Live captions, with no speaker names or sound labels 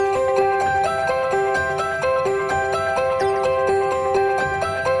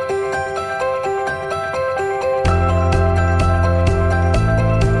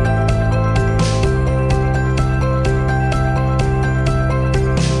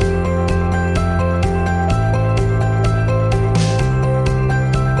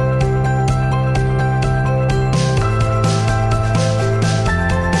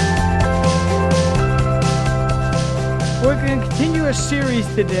a series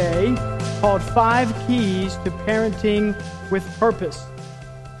today called 5 Keys to Parenting with Purpose.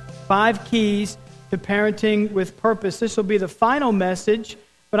 5 Keys to Parenting with Purpose. This will be the final message,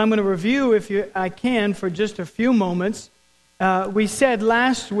 but I'm going to review, if I can, for just a few moments. We said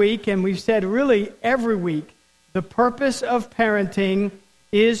last week, and we've said really every week, the purpose of parenting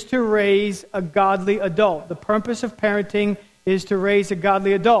is to raise a godly adult. The purpose of parenting is to raise a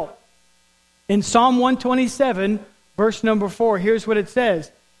godly adult. In Psalm 127, verse number 4, here's what it says.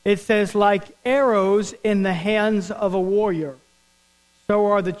 It says, like arrows in the hands of a warrior, so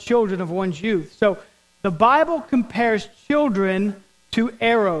are the children of one's youth. So the Bible compares children to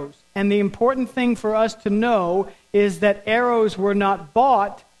arrows. And the important thing for us to know is that arrows were not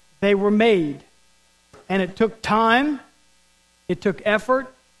bought, they were made. And it took time, it took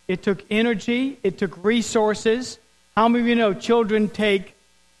effort, it took energy, it took resources. How many of you know children take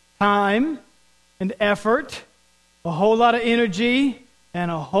time and effort, a whole lot of energy,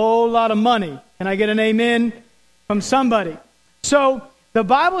 and a whole lot of money? Can I get an amen from somebody? So the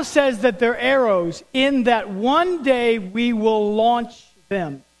Bible says that they're arrows in that one day we will launch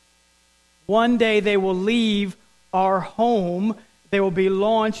them. One day they will leave our home. They will be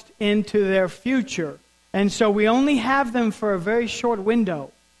launched into their future. And so we only have them for a very short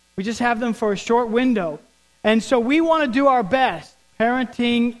window. We just have them for a short window. And so we want to do our best.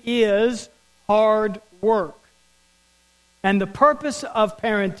 Parenting is hard work. And the purpose of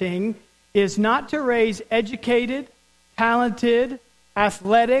parenting is not to raise educated, talented,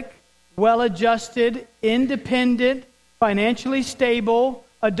 athletic, well-adjusted, independent, financially stable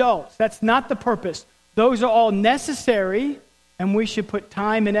adults. That's not the purpose. Those are all necessary, and we should put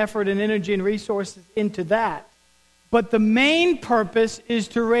time and effort and energy and resources into that. But the main purpose is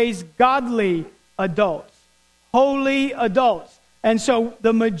to raise godly adults, holy adults. And so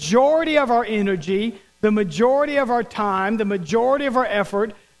the majority of our energy, the majority of our time, the majority of our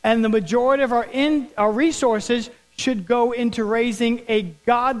effort, and the majority of our resources should go into raising a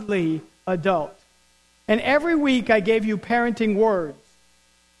godly adult. And every week I gave you parenting words,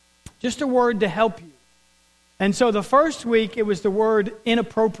 just a word to help you. And so the first week it was the word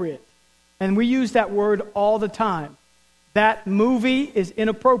inappropriate. And we use that word all the time. That movie is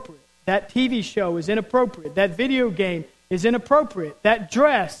inappropriate. That TV show is inappropriate. That video game is inappropriate. That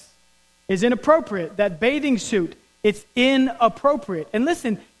dress is inappropriate. That bathing suit, it's inappropriate. And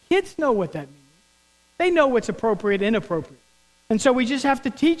listen, kids know what that means. They know what's appropriate and inappropriate. And so we just have to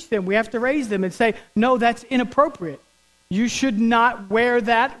teach them. We have to raise them and say, no, that's inappropriate. You should not wear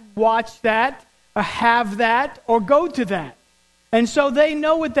that, watch that, or have that, or go to that. And so they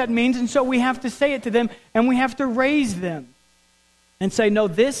know what that means, and so we have to say it to them, and we have to raise them and say, no,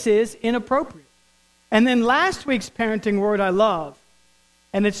 this is inappropriate. And then last week's parenting word I love,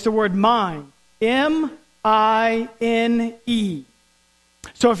 and it's the word mine, M-I-N-E.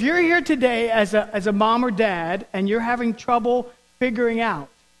 So if you're here today as a mom or dad, and you're having trouble figuring out,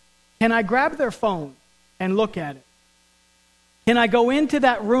 can I grab their phone and look at it? Can I go into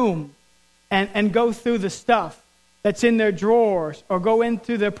that room and go through the stuff that's in their drawers, or go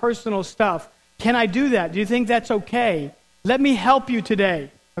into their personal stuff? Can I do that? Do you think that's okay? Let me help you today,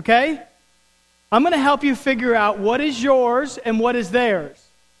 okay? I'm going to help you figure out what is yours and what is theirs.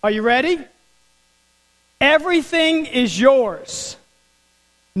 Are you ready? Everything is yours.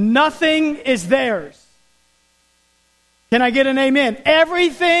 Nothing is theirs. Can I get an amen?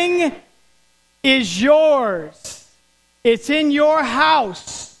 Everything is yours. It's in your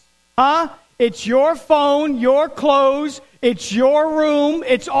house. Huh? It's your phone, your clothes, it's your room,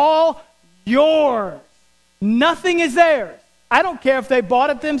 it's all yours. Nothing is theirs. I don't care if they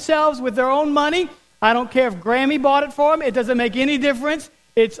bought it themselves with their own money. I don't care if Grammy bought it for them. It doesn't make any difference.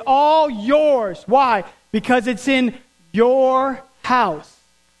 It's all yours. Why? Because it's in your house.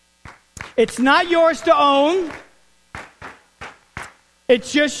 It's not yours to own.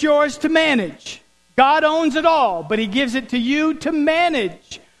 It's just yours to manage. God owns it all, but He gives it to you to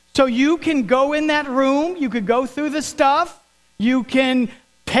manage. So you can go in that room, you could go through the stuff, you can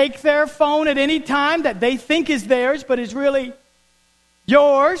take their phone at any time that they think is theirs, but is really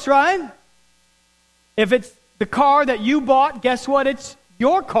yours, right? If it's the car that you bought, guess what? It's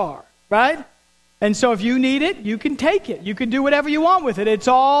your car, right? And so if you need it, you can take it. You can do whatever you want with it. It's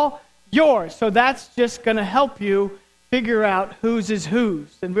all yours. So that's just going to help you figure out whose is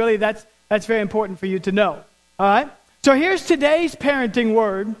whose. And really that's very important for you to know. All right? So here's today's parenting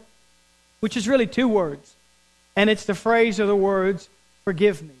word, which is really 2 words. And it's the phrase or the words,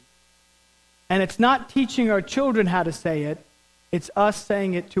 forgive me. And it's not teaching our children how to say it. It's us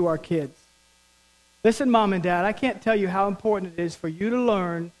saying it to our kids. Listen, Mom and Dad, I can't tell you how important it is for you to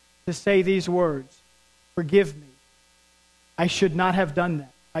learn to say these words. Forgive me. I should not have done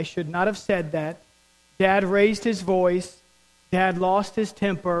that. I should not have said that. Dad raised his voice. Dad lost his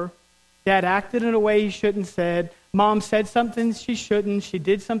temper. Dad acted in a way he shouldn't said. Mom said something she shouldn't. She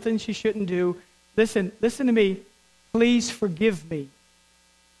did something she shouldn't do. Listen to me. Please forgive me.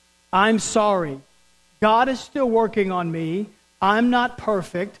 I'm sorry. God is still working on me. I'm not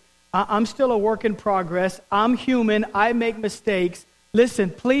perfect. I'm still a work in progress. I'm human. I make mistakes. Listen,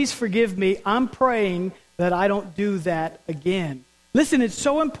 please forgive me. I'm praying that I don't do that again. Listen, it's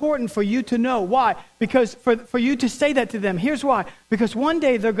so important for you to know. Why? Because for you to say that to them. Here's why. Because one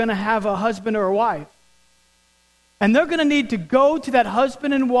day they're going to have a husband or a wife. And they're going to need to go to that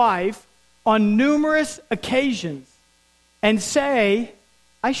husband and wife on numerous occasions and say,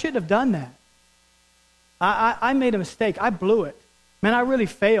 I shouldn't have done that. I made a mistake. I blew it. Man, I really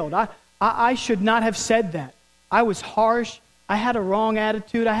failed. I should not have said that. I was harsh. I had a wrong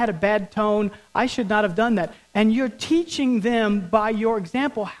attitude. I had a bad tone. I should not have done that. And you're teaching them by your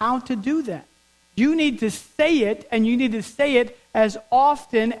example how to do that. You need to say it, and you need to say it as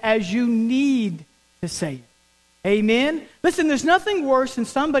often as you need to say it. Amen? Listen, there's nothing worse than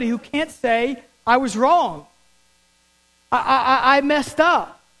somebody who can't say, I was wrong. I messed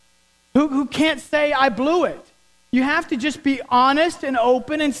up. Who can't say, I blew it. You have to just be honest and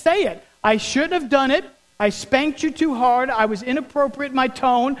open and say it. I shouldn't have done it. I spanked you too hard. I was inappropriate in my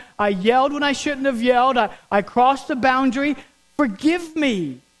tone. I yelled when I shouldn't have yelled. I crossed the boundary. Forgive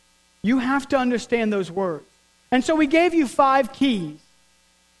me. You have to understand those words. And so we gave you 5 keys.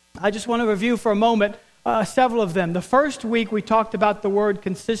 I just want to review for a moment several of them. The first week we talked about the word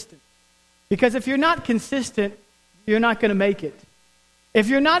consistent. Because if you're not consistent, you're not going to make it. If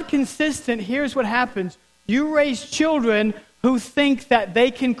you're not consistent, here's what happens. You raise children who think that they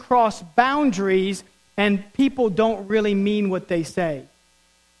can cross boundaries and people don't really mean what they say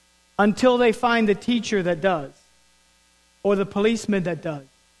until they find the teacher that does or the policeman that does.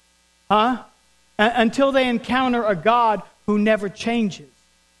 Until they encounter a God who never changes.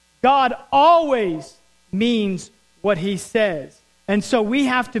 God always means what he says. And so we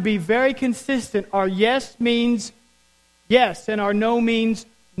have to be very consistent. Our yes means yes, and our no means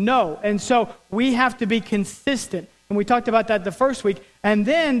no. And so we have to be consistent. And we talked about that the first week. And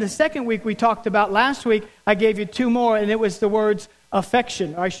then the second week we talked about, last week, I gave you 2 more, and it was the words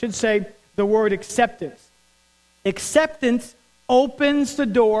affection. Or I should say the word acceptance. Acceptance opens the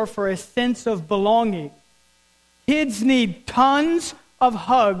door for a sense of belonging. Kids need tons of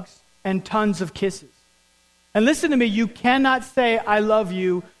hugs and tons of kisses. And listen to me, you cannot say, I love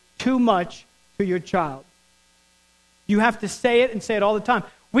you too much to your child. You have to say it and say it all the time.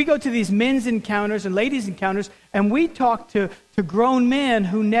 We go to these men's encounters and ladies' encounters, and we talk to grown men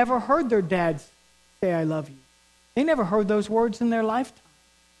who never heard their dads say, I love you. They never heard those words in their lifetime.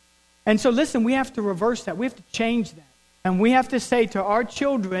 And so listen, we have to reverse that. We have to change that. And we have to say to our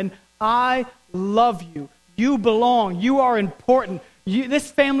children, I love you. You belong. You are important. This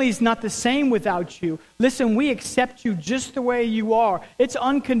family is not the same without you. Listen, we accept you just the way you are. It's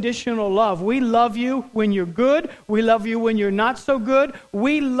unconditional love. We love you when you're good. We love you when you're not so good.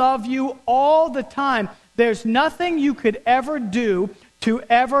 We love you all the time. There's nothing you could ever do to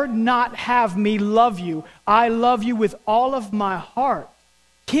ever not have me love you. I love you with all of my heart.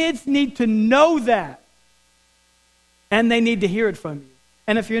 Kids need to know that. And they need to hear it from you.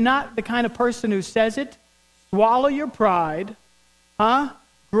 And if you're not the kind of person who says it, swallow your pride.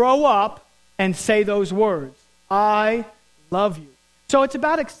 Grow up and say those words. I love you. So it's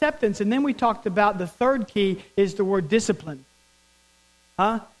about acceptance. And then we talked about the third key is the word discipline.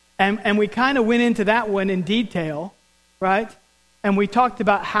 And we kind of went into that one in detail, right? And we talked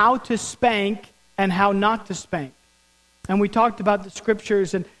about how to spank and how not to spank. And we talked about the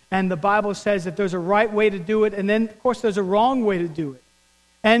scriptures and the Bible says that there's a right way to do it. And then, of course, there's a wrong way to do it.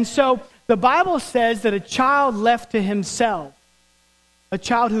 And so the Bible says that a child left to himself, a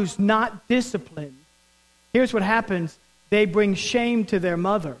child who's not disciplined, here's what happens. They bring shame to their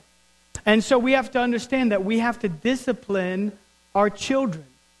mother. And so we have to understand that we have to discipline our children.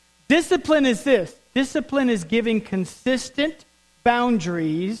 Discipline is this. Discipline is giving consistent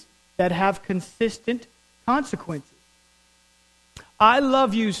boundaries that have consistent consequences. I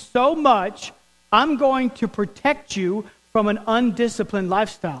love you so much, I'm going to protect you from an undisciplined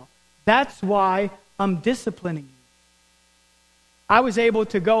lifestyle. That's why I'm disciplining you. I was able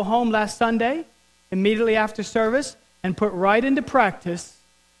to go home last Sunday, immediately after service, and put right into practice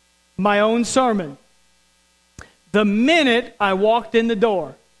my own sermon. The minute I walked in the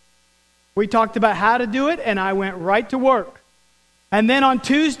door, we talked about how to do it, and I went right to work. And then on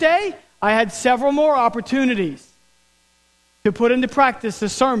Tuesday, I had several more opportunities to put into practice the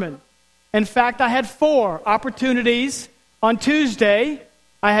sermon. In fact, I had 4 opportunities on Tuesday.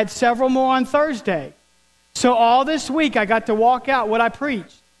 I had several more on Thursday. So all this week, I got to walk out what I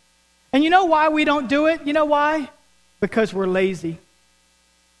preached. And you know why we don't do it? You know why? Because we're lazy.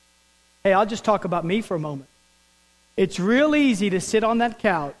 Hey, I'll just talk about me for a moment. It's real easy to sit on that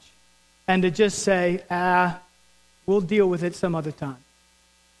couch and to just say, we'll deal with it some other time.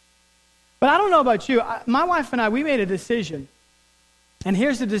 But I don't know about you. My wife and I, we made a decision. And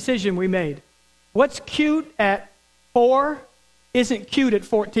here's the decision we made. What's cute at 4 isn't cute at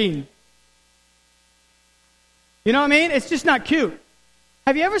 14. You know what I mean? It's just not cute.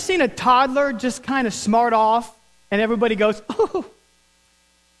 Have you ever seen a toddler just kind of smart off and everybody goes, oh,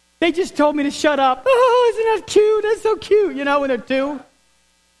 they just told me to shut up. Oh, isn't that cute? That's so cute, you know, when they're 2.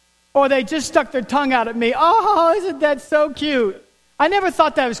 Or they just stuck their tongue out at me. Oh, isn't that so cute? I never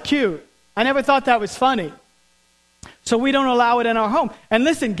thought that was cute. I never thought that was funny. So we don't allow it in our home. And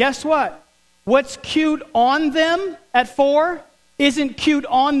listen, guess what? What's cute on them at 4 isn't cute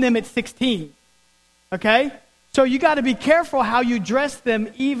on them at 16. Okay? So you got to be careful how you dress them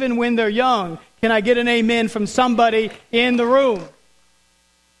even when they're young. Can I get an amen from somebody in the room?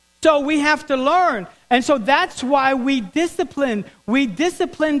 So we have to learn. And so that's why we discipline. We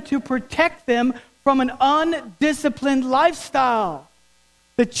discipline to protect them from an undisciplined lifestyle.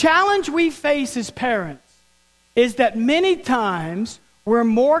 The challenge we face as parents is that many times we're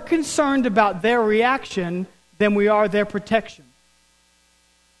more concerned about their reaction than we are their protection.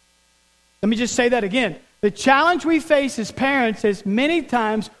 Let me just say that again. The challenge we face as parents is many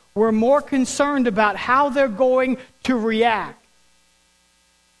times we're more concerned about how they're going to react.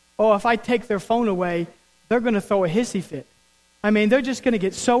 Oh, if I take their phone away, they're going to throw a hissy fit. I mean, they're just going to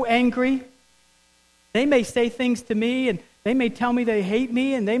get so angry. They may say things to me, and they may tell me they hate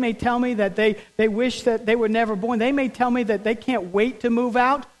me, and they may tell me that they wish that they were never born. They may tell me that they can't wait to move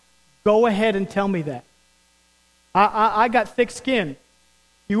out. Go ahead and tell me that. I got thick skin.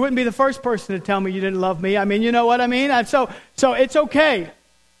 You wouldn't be the first person to tell me you didn't love me. I mean, you know what I mean? So it's okay.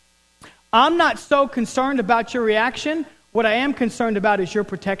 I'm not so concerned about your reaction. What I am concerned about is your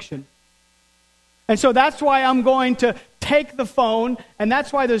protection. And so that's why I'm going to take the phone, and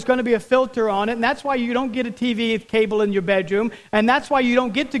that's why there's going to be a filter on it, and that's why you don't get a TV cable in your bedroom, and that's why you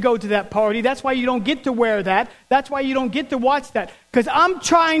don't get to go to that party, that's why you don't get to wear that, that's why you don't get to watch that, because I'm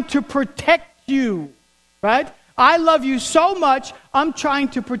trying to protect you, right? I love you so much, I'm trying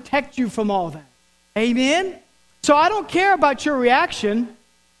to protect you from all that. Amen? So I don't care about your reaction,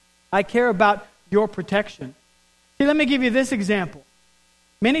 I care about your protection. See, let me give you this example.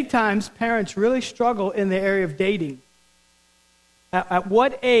 Many times, parents really struggle in the area of dating. At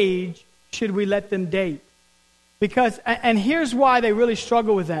what age should we let them date? Because, and here's why they really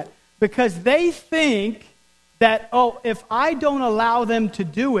struggle with that. Because they think that, oh, if I don't allow them to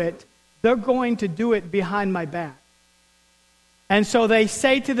do it, they're going to do it behind my back. And so they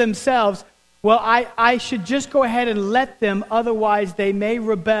say to themselves, well, I should just go ahead and let them, otherwise they may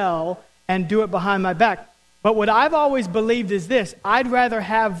rebel and do it behind my back. But what I've always believed is this: I'd rather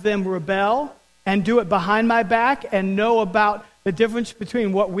have them rebel and do it behind my back and know about the difference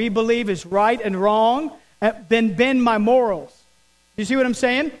between what we believe is right and wrong than bend my morals. You see what I'm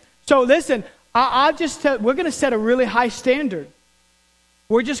saying? So listen, I'll just tell, we're going to set a really high standard.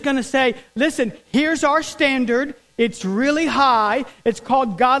 We're just going to say, listen, here's our standard. It's really high. It's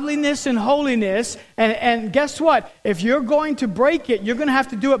called godliness and holiness. And guess what? If you're going to break it, you're going to have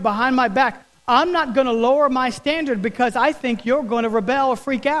to do it behind my back. I'm not going to lower my standard because I think you're going to rebel or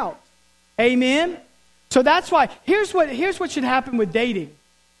freak out. Amen? So that's why, here's what should happen with dating.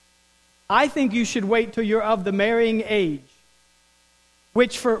 I think you should wait till you're of the marrying age,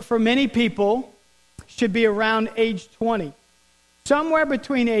 which for many people should be around age 20. Somewhere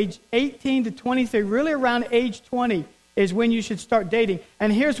between age 18 to 23, really around age 20 is when you should start dating.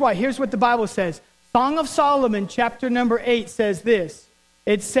 And here's why. Here's what the Bible says. Song of Solomon, chapter number 8 says this.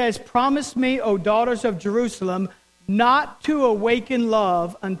 It says, promise me, O daughters of Jerusalem, not to awaken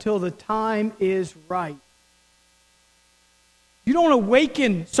love until the time is right. You don't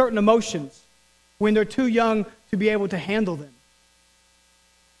awaken certain emotions when they're too young to be able to handle them.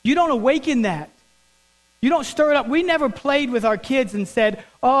 You don't awaken that. You don't stir it up. We never played with our kids and said,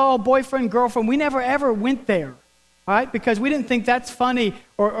 oh, boyfriend, girlfriend. We never ever went there, all right? Because we didn't think that's funny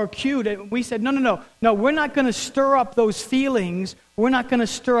or cute. And we said, no, we're not going to stir up those feelings. We're not going to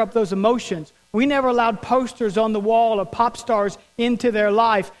stir up those emotions. We never allowed posters on the wall of pop stars into their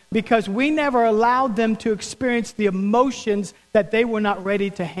life because we never allowed them to experience the emotions that they were not ready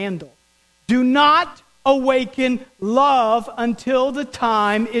to handle. Do not awaken love until the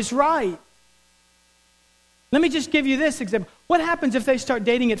time is right. Let me just give you this example. What happens if they start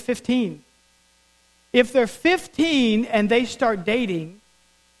dating at 15? If they're 15 and they start dating,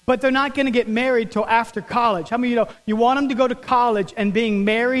 but they're not going to get married till after college. How many of you know you want them to go to college, and being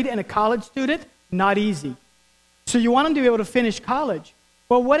married and a college student, not easy. So you want them to be able to finish college.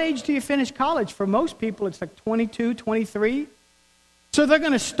 Well, what age do you finish college? For most people, it's like 22, 23. So they're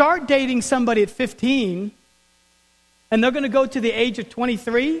going to start dating somebody at 15, and they're going to go to the age of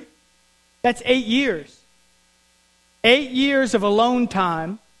 23. That's 8 years. 8 years of alone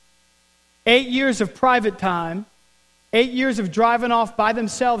time, 8 years of private time, 8 years of driving off by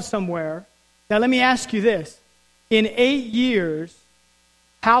themselves somewhere. Now let me ask you this. In 8 years,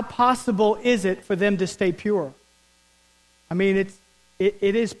 how possible is it for them to stay pure? I mean,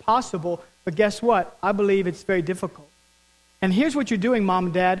 it is possible, but guess what? I believe it's very difficult. And here's what you're doing, Mom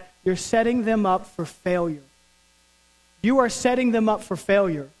and Dad. You're setting them up for failure. You are setting them up for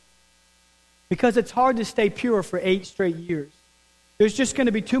failure. Because it's hard to stay pure for 8 straight years. There's just going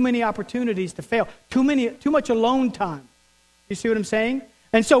to be too many opportunities to fail. Too much alone time. You see what I'm saying?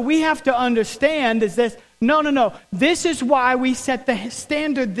 And so we have to understand is this, no. This is why we set the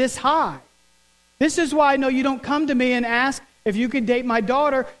standard this high. This is why, no, you don't come to me and ask if you could date my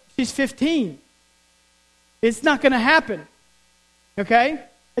daughter. She's 15. It's not going to happen. Okay?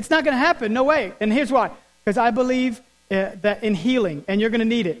 It's not going to happen. No way. And here's why. Because I believe that in healing, and you're going to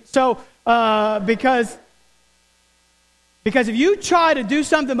need it. So, because if you try to do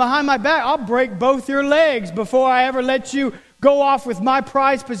something behind my back, I'll break both your legs before I ever let you go off with my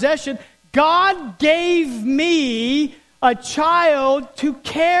prized possession. God gave me a child to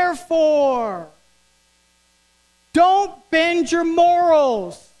care for. Don't bend your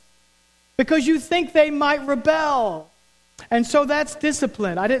morals because you think they might rebel. And so that's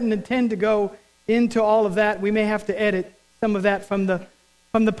discipline. I didn't intend to go into all of that. We may have to edit some of that from the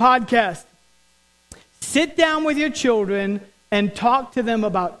podcast. Sit down with your children and talk to them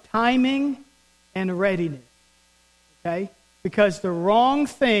about timing and readiness. Okay? Because the right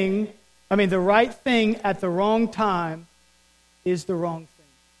thing at the wrong time is the wrong thing.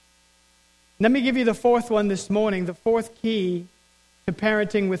 Let me give you the fourth one this morning, the fourth key to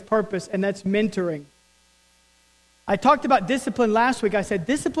parenting with purpose, and that's mentoring. I talked about discipline last week. I said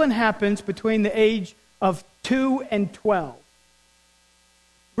discipline happens between the age of 2 and 12.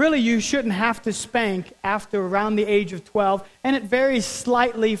 Really, you shouldn't have to spank after around the age of 12, and it varies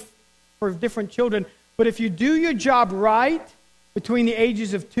slightly for different children. But if you do your job right between the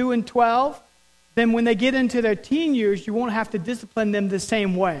ages of 2 and 12, then when they get into their teen years, you won't have to discipline them the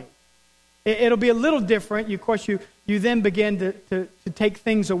same way. It'll be a little different. Of course, you then begin to take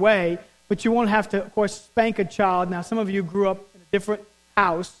things away, but you won't have to, of course, spank a child. Now, some of you grew up in a different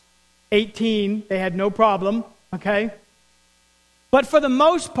house. 18, they had no problem, okay? But for the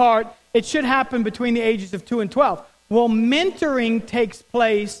most part, it should happen between the ages of 2 and 12. Well, mentoring takes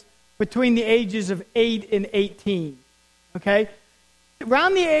place between the ages of 8 and 18, okay?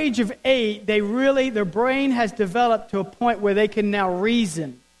 Around the age of 8, their brain has developed to a point where they can now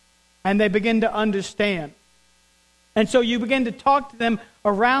reason, and they begin to understand. And so you begin to talk to them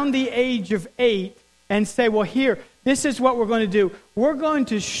around the age of 8 and say, well, here, this is what we're going to do. We're going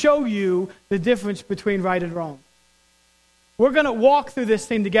to show you the difference between right and wrong. We're going to walk through this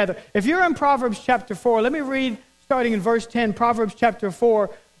thing together. If you're in Proverbs chapter 4, let me read starting in verse 10. Proverbs chapter 4,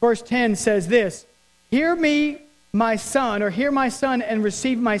 verse 10 says this, Hear me, my son, and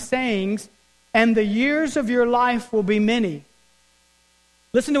receive my sayings, and the years of your life will be many.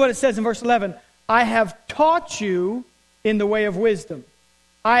 Listen to what it says in verse 11. I have taught you in the way of wisdom.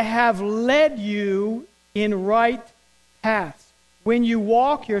 I have led you in right paths. When you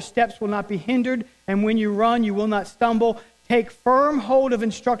walk, your steps will not be hindered, and when you run, you will not stumble. Take firm hold of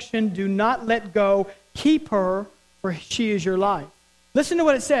instruction. Do not let go. Keep her, for she is your life. Listen to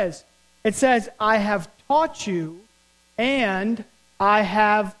what it says. It says, I have taught you, and I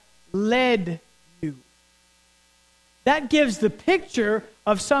have led you. That gives the picture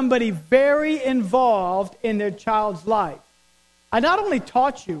of somebody very involved in their child's life. I not only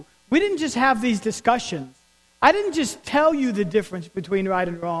taught you, we didn't just have these discussions. I didn't just tell you the difference between right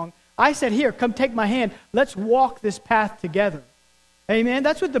and wrong. I said, here, come take my hand. Let's walk this path together. Amen?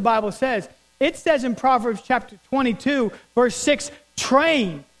 That's what the Bible says. It says in Proverbs chapter 22, verse 6,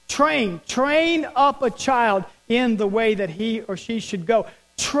 train up a child in the way that he or she should go.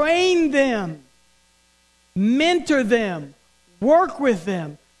 Train them. Mentor them. Work with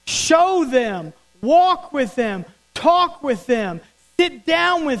them. Show them. Walk with them. Talk with them. Sit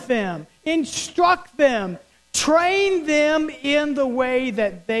down with them. Instruct them. Train them in the way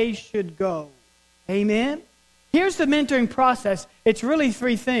that they should go. Amen? Here's the mentoring process. It's really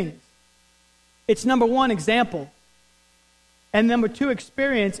 3 things. It's number 1, example. and number 2,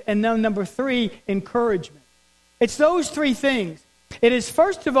 experience, and then number 3, encouragement. It's those 3 things. It is,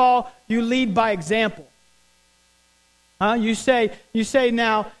 first of all, you lead by example. You say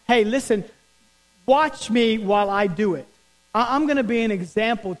now, hey, listen, watch me while I do it. I'm going to be an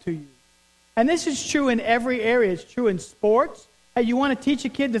example to you. And this is true in every area. It's true in sports. Hey, you want to teach a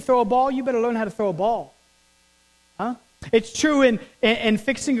kid to throw a ball? You better learn how to throw a ball. It's true in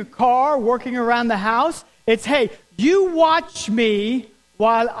fixing a car, working around the house. It's, hey, you watch me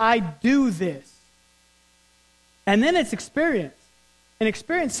while I do this. And then it's experience. And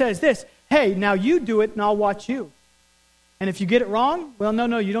experience says this, hey, now you do it and I'll watch you. And if you get it wrong, well,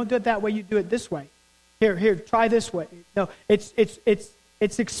 no, you don't do it that way, you do it this way. Here, try this way. No, it's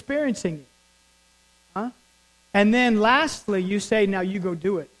experiencing it. And then lastly, you say, now you go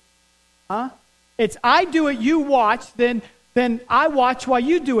do it. It's I do it, you watch, then I watch while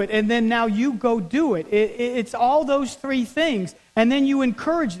you do it, and then now you go do it. It's all those 3 things. And then you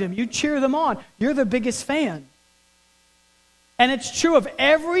encourage them. You cheer them on. You're the biggest fan. And it's true of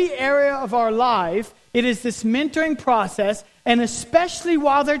every area of our life. It is this mentoring process, and especially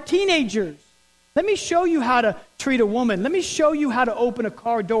while they're teenagers. Let me show you how to treat a woman. Let me show you how to open a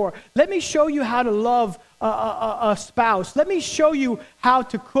car door. Let me show you how to love a spouse. Let me show you how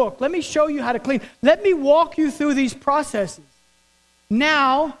to cook. Let me show you how to clean. Let me walk you through these processes.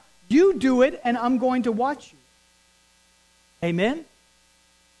 Now, you do it, and I'm going to watch you. Amen?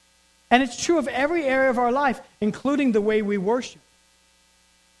 And it's true of every area of our life, including the way we worship.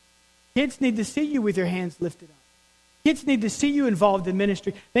 Kids need to see you with your hands lifted up. Kids need to see you involved in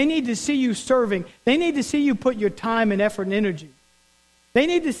ministry. They need to see you serving. They need to see you put your time and effort and energy. They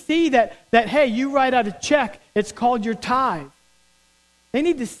need to see that hey, you write out a check. It's called your tithe. They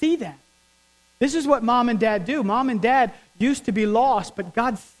need to see that. This is what mom and dad do. Mom and dad used to be lost, but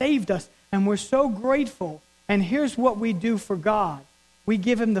God saved us, and we're so grateful. And here's what we do for God. We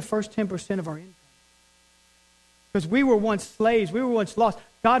give Him the first 10% of our income. Because we were once slaves. We were once lost.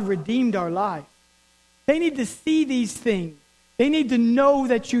 God redeemed our life. They need to see these things. They need to know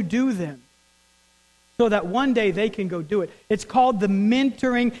that you do them so that one day they can go do it. It's called the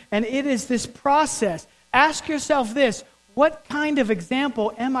mentoring, and it is this process. Ask yourself this, what kind of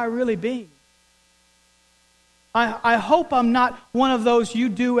example am I really being? I hope I'm not one of those you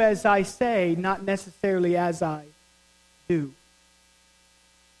do as I say, not necessarily as I do.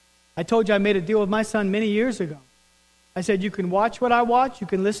 I told you I made a deal with my son many years ago. I said, you can watch what I watch, you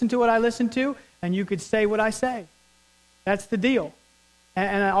can listen to what I listen to, and you could say what I say. That's the deal.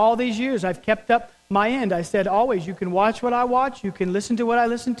 And all these years, I've kept up my end. I said, always, you can watch what I watch, you can listen to what I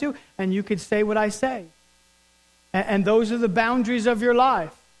listen to, and you could say what I say. And those are the boundaries of your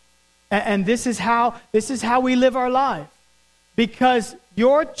life. And this is how we live our life. Because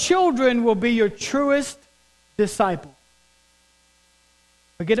your children will be your truest disciple.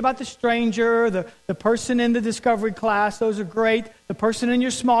 Forget about the stranger, the person in the discovery class. Those are great. The person in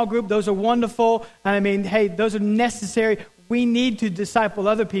your small group, those are wonderful. And I mean, hey, those are necessary. We need to disciple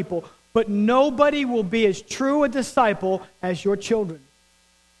other people. But nobody will be as true a disciple as your children.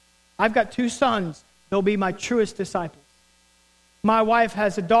 I've got 2 sons. They'll be my truest disciples. My wife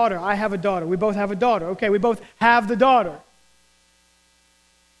has a daughter. I have a daughter. We both have a daughter. Okay, we both have the daughter.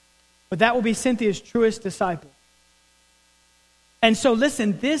 But that will be Cynthia's truest disciple. And so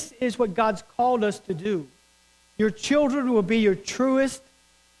listen, this is what God's called us to do. Your children will be your truest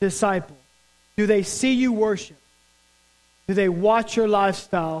disciple. Do they see you worship? Do they watch your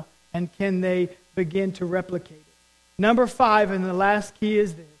lifestyle? And can they begin to replicate it? Number 5, and the last key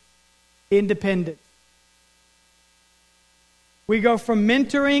is this: independence. We go from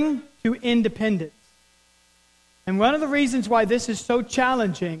mentoring to independence. And one of the reasons why this is so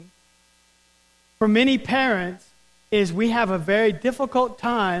challenging for many parents is we have a very difficult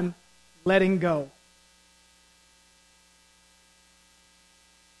time letting go.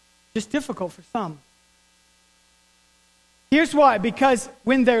 Just difficult for some. Here's why. Because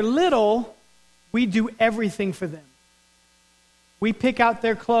when they're little, we do everything for them. We pick out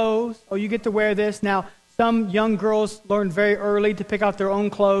their clothes. Oh, you get to wear this. Now, some young girls learn very early to pick out their own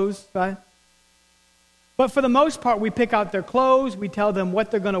clothes, right? But for the most part, we pick out their clothes. We tell them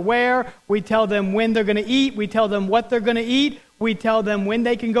what they're going to wear. We tell them when they're going to eat. We tell them what they're going to eat. We tell them when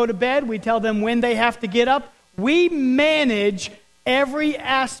they can go to bed. We tell them when they have to get up. We manage every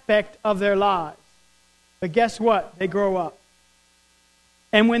aspect of their lives. But guess what? They grow up.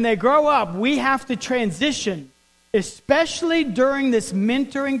 And when they grow up, we have to transition, especially during this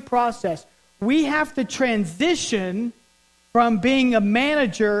mentoring process. We have to transition from being a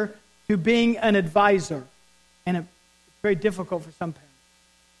manager to being an advisor. And it's very difficult for some parents.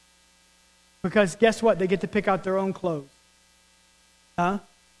 Because guess what? They get to pick out their own clothes. Huh?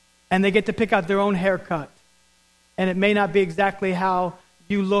 And they get to pick out their own haircut. And it may not be exactly how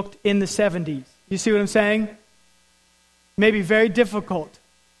you looked in the 70s. You see what I'm saying? Maybe very difficult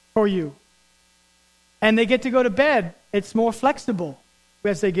for you. And they get to go to bed. It's more flexible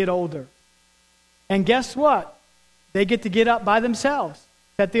as they get older. And guess what? They get to get up by themselves.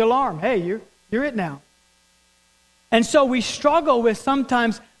 Set the alarm. Hey, you're it now. And so we struggle with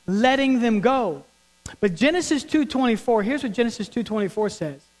sometimes letting them go. But Genesis 2:24, here's what Genesis 2:24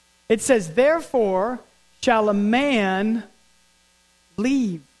 says. It says, therefore shall a man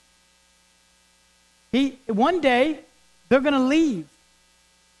leave. One day, they're going to leave.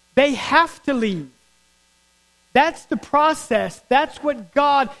 They have to leave. That's the process. That's what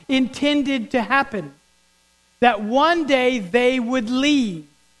God intended to happen. That one day they would leave.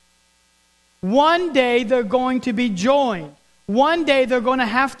 One day they're going to be joined. One day they're going to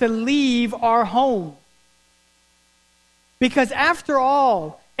have to leave our home. Because after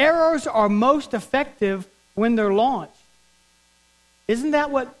all, arrows are most effective when they're launched. Isn't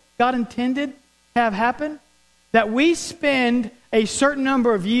that what God intended to have happen? That we spend a certain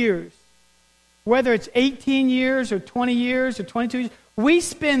number of years, whether it's 18 years or 20 years or 22 years, we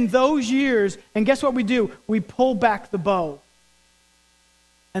spend those years, and guess what we do? We pull back the bow.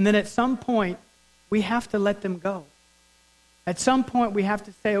 And then at some point, we have to let them go. At some point, we have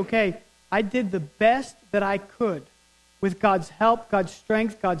to say, okay, I did the best that I could with God's help, God's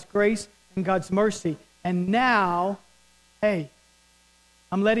strength, God's grace, and God's mercy. And now, hey,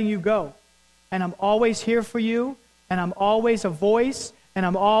 I'm letting you go. And I'm always here for you, and I'm always a voice, and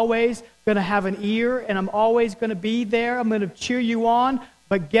I'm always going to have an ear, and I'm always going to be there. I'm going to cheer you on.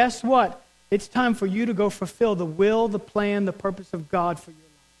 But guess what? It's time for you to go fulfill the will, the plan, the purpose of God for your life.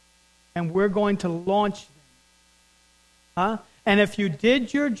 And we're going to launch them. Huh? And if you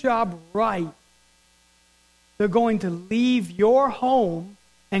did your job right, they're going to leave your home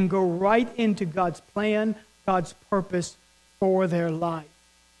and go right into God's plan, God's purpose for their life.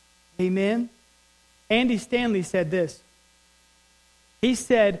 Amen? Andy Stanley said this. He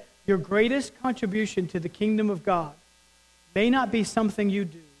said, your greatest contribution to the kingdom of God may not be something you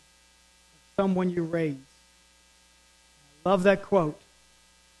do, but someone you raise. I love that quote.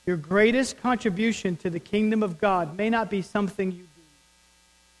 Your greatest contribution to the kingdom of God may not be something you do.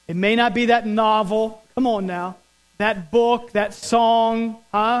 It may not be that novel. Come on now. That book, that song,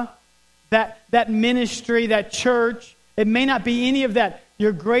 that ministry, that church. It may not be any of that.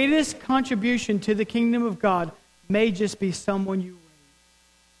 Your greatest contribution to the kingdom of God may just be someone you raise,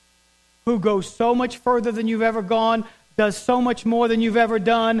 who goes so much further than you've ever gone, does so much more than you've ever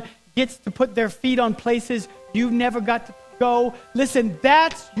done, gets to put their feet on places you've never got to go. Listen,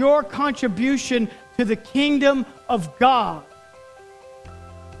 that's your contribution to the kingdom of God.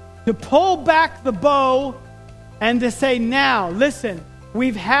 To pull back the bow and to say, now, listen,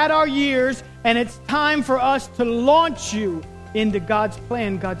 we've had our years and it's time for us to launch you into God's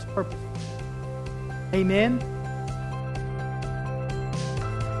plan, God's purpose. Amen.